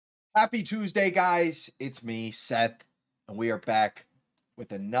Happy Tuesday, guys. It's me, Seth, and we are back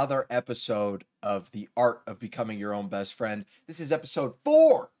with another episode of The Art of Becoming Your Own Best Friend. This is episode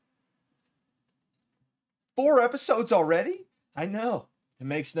four. 4 episodes already? I know. It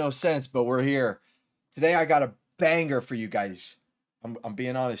makes no sense, but we're here. Today, I got a banger for you guys. I'm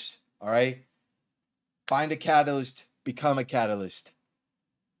being honest, all right? Find a catalyst, become a catalyst.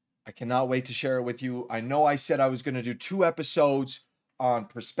 I cannot wait to share it with you. I know I said I was going to do 2 episodes on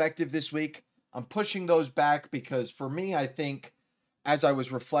perspective this week. I'm pushing those back because for me, I think as I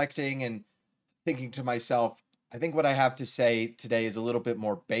was reflecting and thinking to myself, I think what I have to say today is a little bit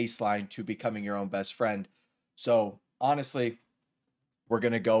more baseline to becoming your own best friend. So honestly, we're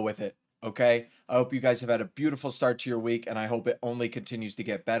going to go with it. Okay. I hope you guys have had a beautiful start to your week and I hope it only continues to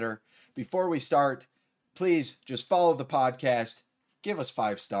get better. Before we start, please just follow the podcast, give us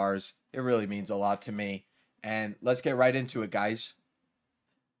 5 stars. It really means a lot to me. And let's get right into it, guys.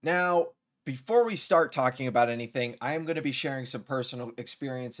 Now, before we start talking about anything, I am going to be sharing some personal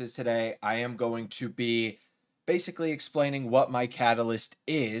experiences today. I am going to be basically explaining what my catalyst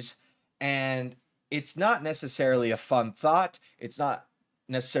is. And it's not necessarily a fun thought, it's not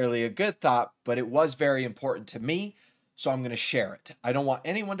necessarily a good thought, but it was very important to me. So I'm going to share it. I don't want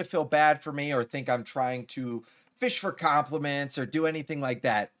anyone to feel bad for me or think I'm trying to fish for compliments or do anything like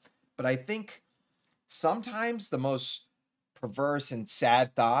that. But I think sometimes the most perverse and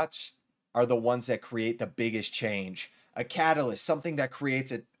sad thoughts are the ones that create the biggest change. A catalyst, something that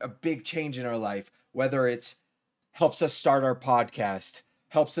creates a big change in our life, whether it's helps us start our podcast,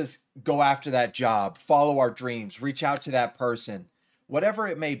 helps us go after that job, follow our dreams, reach out to that person, whatever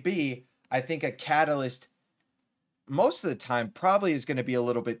it may be. I think a catalyst most of the time probably is going to be a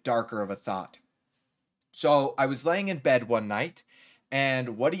little bit darker of a thought. So I was laying in bed one night,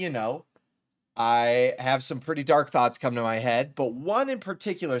 and what do you know? I have some pretty dark thoughts come to my head, but one in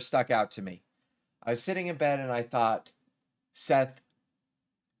particular stuck out to me. I was sitting in bed and I thought, Seth,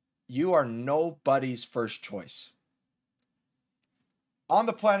 you are nobody's first choice. On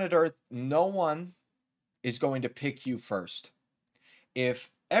the planet Earth, no one is going to pick you first. If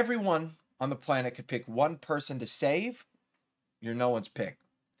everyone on the planet could pick one person to save, you're no one's pick.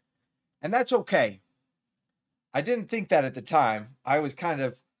 And that's okay. I didn't think that at the time. I was kind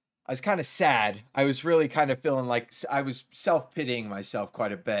of sad. I was really kind of feeling like I was self-pitying myself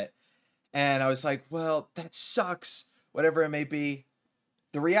quite a bit. And I was like, well, that sucks, whatever it may be.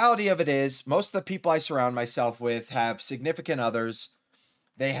 The reality of it is, most of the people I surround myself with have significant others.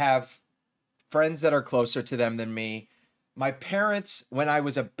 They have friends that are closer to them than me. My parents, when I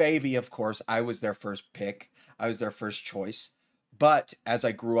was a baby, of course, I was their first pick. I was their first choice. But as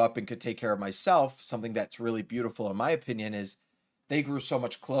I grew up and could take care of myself, something that's really beautiful, in my opinion, is they grew so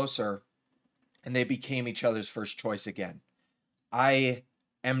much closer and they became each other's first choice again. I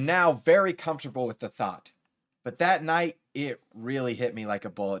am now very comfortable with the thought, but that night it really hit me like a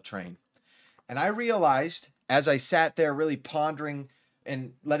bullet train. And I realized as I sat there really pondering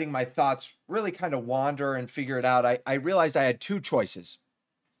and letting my thoughts really kind of wander and figure it out, I realized I had two choices.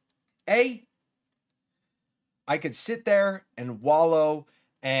 A, I could sit there and wallow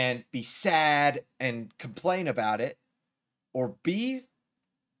and be sad and complain about it. Or B,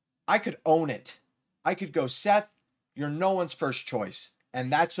 I could own it. I could go, Seth, you're no one's first choice.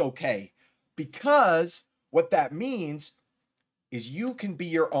 And that's okay. Because what that means is you can be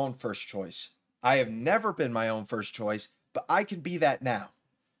your own first choice. I have never been my own first choice, but I can be that now.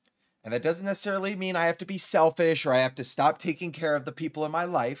 And that doesn't necessarily mean I have to be selfish or I have to stop taking care of the people in my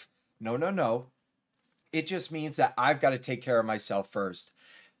life. No, no, no. It just means that I've got to take care of myself first.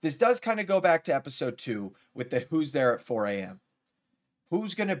 This does kind of go back to episode 2 with the who's there at 4 a.m.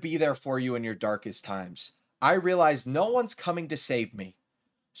 Who's going to be there for you in your darkest times? I realize no one's coming to save me,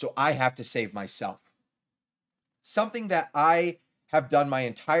 so I have to save myself. Something that I have done my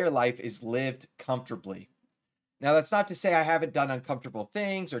entire life is lived comfortably. Now, that's not to say I haven't done uncomfortable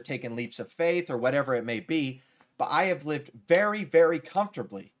things or taken leaps of faith or whatever it may be, but I have lived very, very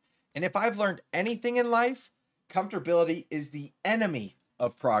comfortably. And if I've learned anything in life, comfortability is the enemy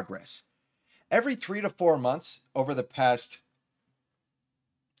of progress. Every 3 to 4 months over the past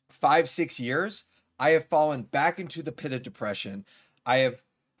 5, 6 years, I have fallen back into the pit of depression. I have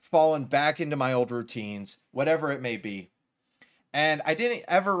fallen back into my old routines, whatever it may be. And I didn't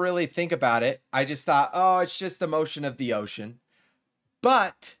ever really think about it. I just thought, oh, it's just the motion of the ocean.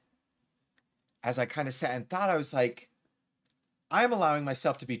 But as I kind of sat and thought, I was like, I am allowing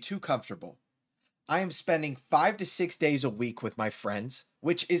myself to be too comfortable. I am spending 5 to 6 days a week with my friends,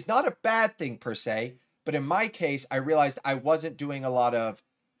 which is not a bad thing per se. But in my case, I realized I wasn't doing a lot of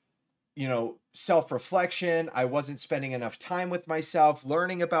self-reflection. I wasn't spending enough time with myself,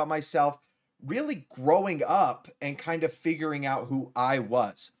 learning about myself, really growing up and kind of figuring out who I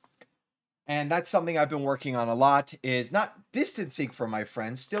was. And that's something I've been working on a lot, is not distancing from my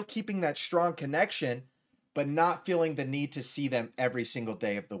friends, still keeping that strong connection, but not feeling the need to see them every single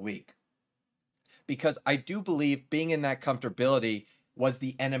day of the week. Because I do believe being in that comfortability was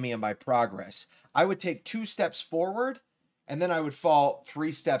the enemy of my progress. I would take 2 steps forward and then I would fall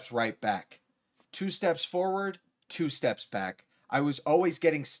 3 steps right back. 2 steps forward, 2 steps back. I was always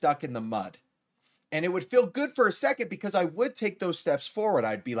getting stuck in the mud. And it would feel good for a second because I would take those steps forward.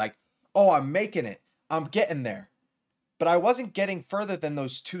 I'd be like, oh, I'm making it. I'm getting there. But I wasn't getting further than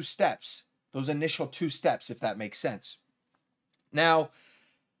those 2 steps, those initial 2 steps, if that makes sense. Now,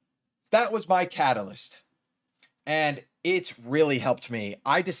 that was my catalyst. And it's really helped me.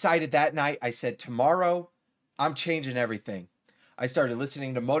 I decided that night, I said, tomorrow, I'm changing everything. I started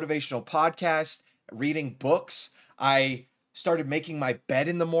listening to motivational podcasts, reading books. I started making my bed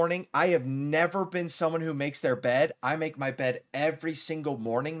in the morning. I have never been someone who makes their bed. I make my bed every single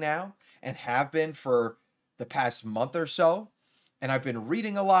morning now and have been for the past month or so. And I've been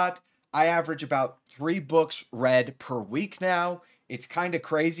reading a lot. I average about 3 books read per week now. It's kind of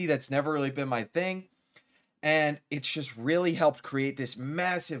crazy. That's never really been my thing. And it's just really helped create this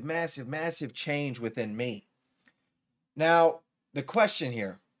massive, massive, massive change within me. Now, the question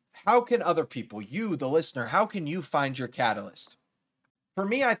here, how can other people, you, the listener, how can you find your catalyst? For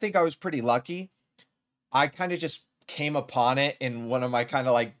me, I think I was pretty lucky. I kind of just came upon it in one of my kind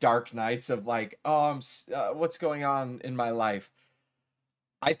of like dark nights of like, oh, what's going on in my life?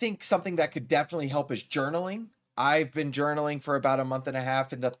 I think something that could definitely help is journaling. I've been journaling for about a month and a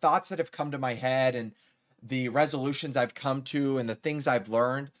half, and the thoughts that have come to my head and the resolutions I've come to and the things I've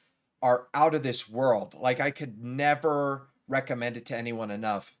learned are out of this world. Like, I could never recommend it to anyone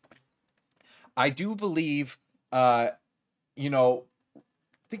enough. I do believe, thinking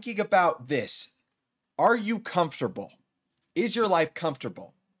about this, are you comfortable? Is your life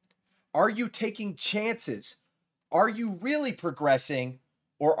comfortable? Are you taking chances? Are you really progressing?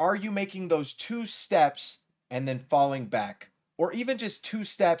 Or are you making those 2 steps and then falling back? Or even just 2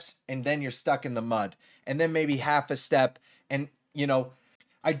 steps and then you're stuck in the mud, and then maybe half a step. And,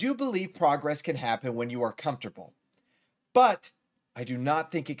 I do believe progress can happen when you are comfortable, but I do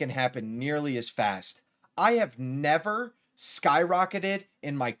not think it can happen nearly as fast. I have never skyrocketed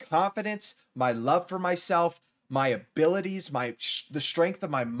in my confidence, my love for myself, my abilities, the strength of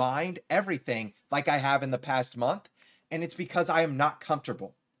my mind, everything like I have in the past month. And it's because I am not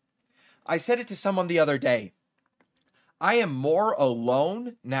comfortable. I said it to someone the other day. I am more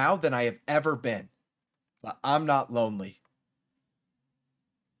alone now than I have ever been, but I'm not lonely.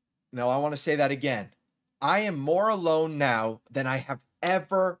 Now, I want to say that again. I am more alone now than I have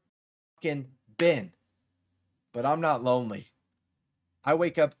ever been, but I'm not lonely. I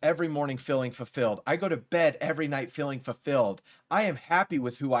wake up every morning feeling fulfilled. I go to bed every night feeling fulfilled. I am happy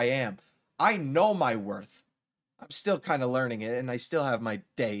with who I am. I know my worth. I'm still kind of learning it, and I still have my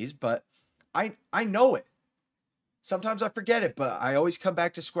days, but I know it. Sometimes I forget it, but I always come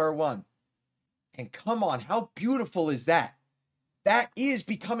back to square one. And come on, how beautiful is that? That is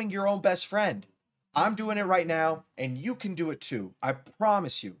becoming your own best friend. I'm doing it right now, and you can do it too. I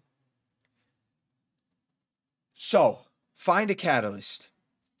promise you. So, find a catalyst.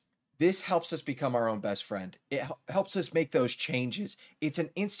 This helps us become our own best friend. It helps us make those changes. It's an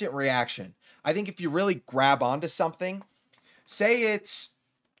instant reaction. I think if you really grab onto something, say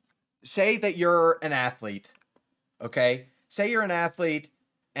that you're an athlete, okay? Say you're an athlete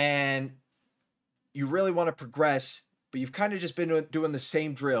and you really want to progress, but you've kind of just been doing the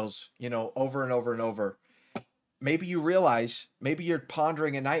same drills, over and over and over. Maybe you realize, maybe you're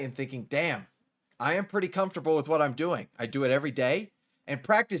pondering at night and thinking, damn, I am pretty comfortable with what I'm doing. I do it every day. And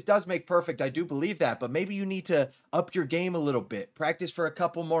practice does make perfect. I do believe that. But maybe you need to up your game a little bit. Practice for a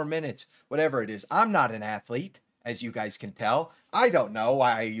couple more minutes, whatever it is. I'm not an athlete, as you guys can tell. I don't know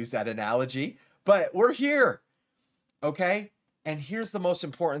why I use that analogy, but we're here. Okay? And here's the most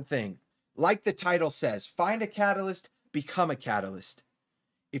important thing. Like the title says, find a catalyst, become a catalyst.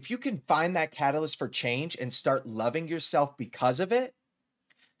 If you can find that catalyst for change and start loving yourself because of it,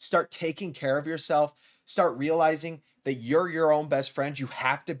 start taking care of yourself, start realizing that you're your own best friend, you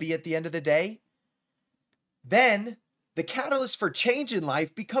have to be at the end of the day, then the catalyst for change in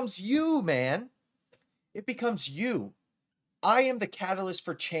life becomes you, man. It becomes you. I am the catalyst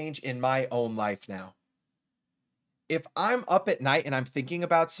for change in my own life now. If I'm up at night and I'm thinking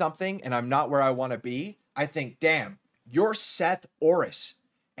about something and I'm not where I want to be, I think, damn, you're Seth Orris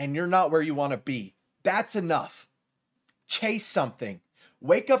and you're not where you want to be. That's enough. Chase something.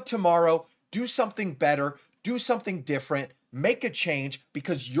 Wake up tomorrow, do something better, do something different, make a change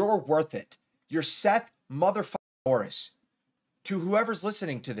because you're worth it. You're Seth motherfucking Orris. To whoever's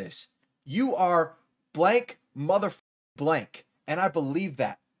listening to this, you are blank motherfucking blank. And I believe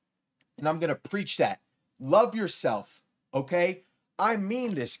that. And I'm going to preach that. Love yourself, okay? I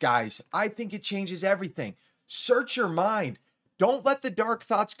mean this, guys. I think it changes everything. Search your mind. Don't let the dark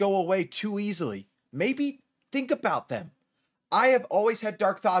thoughts go away too easily. Maybe think about them. I have always had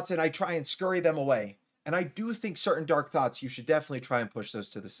dark thoughts and I try and scurry them away. And I do think certain dark thoughts, you should definitely try and push those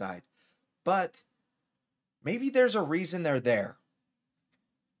to the side. But maybe there's a reason they're there.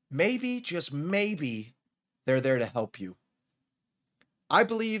 Maybe, just maybe, they're there to help you. I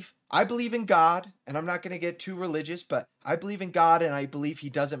believe in God, and I'm not going to get too religious, but I believe in God and I believe he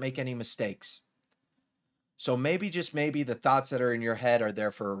doesn't make any mistakes. So maybe, just maybe, the thoughts that are in your head are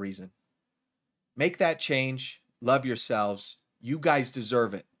there for a reason. Make that change. Love yourselves. You guys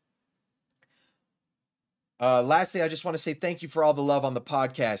deserve it. Lastly, I just want to say thank you for all the love on the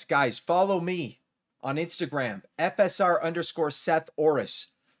podcast. Guys, follow me on Instagram, FSR_Seth Orris.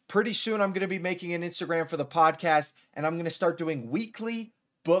 Pretty soon, I'm going to be making an Instagram for the podcast, and I'm going to start doing weekly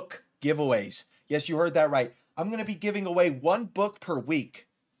book giveaways. Yes, you heard that right. I'm going to be giving away one book per week.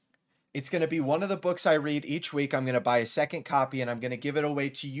 It's going to be one of the books I read each week. I'm going to buy a second copy, and I'm going to give it away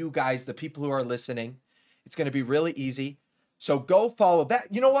to you guys, the people who are listening. It's going to be really easy. So go follow that.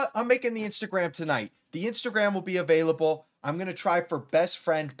 You know what? I'm making the Instagram tonight. The Instagram will be available. I'm going to try for Best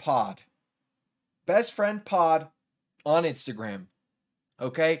Friend Pod. Best Friend Pod on Instagram.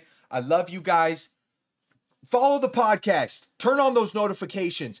 Okay? I love you guys. Follow the podcast. Turn on those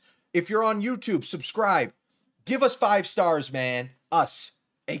notifications. If you're on YouTube, subscribe. Give us 5 stars, man. Us,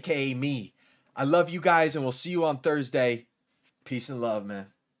 aka me. I love you guys, and we'll see you on Thursday. Peace and love, man.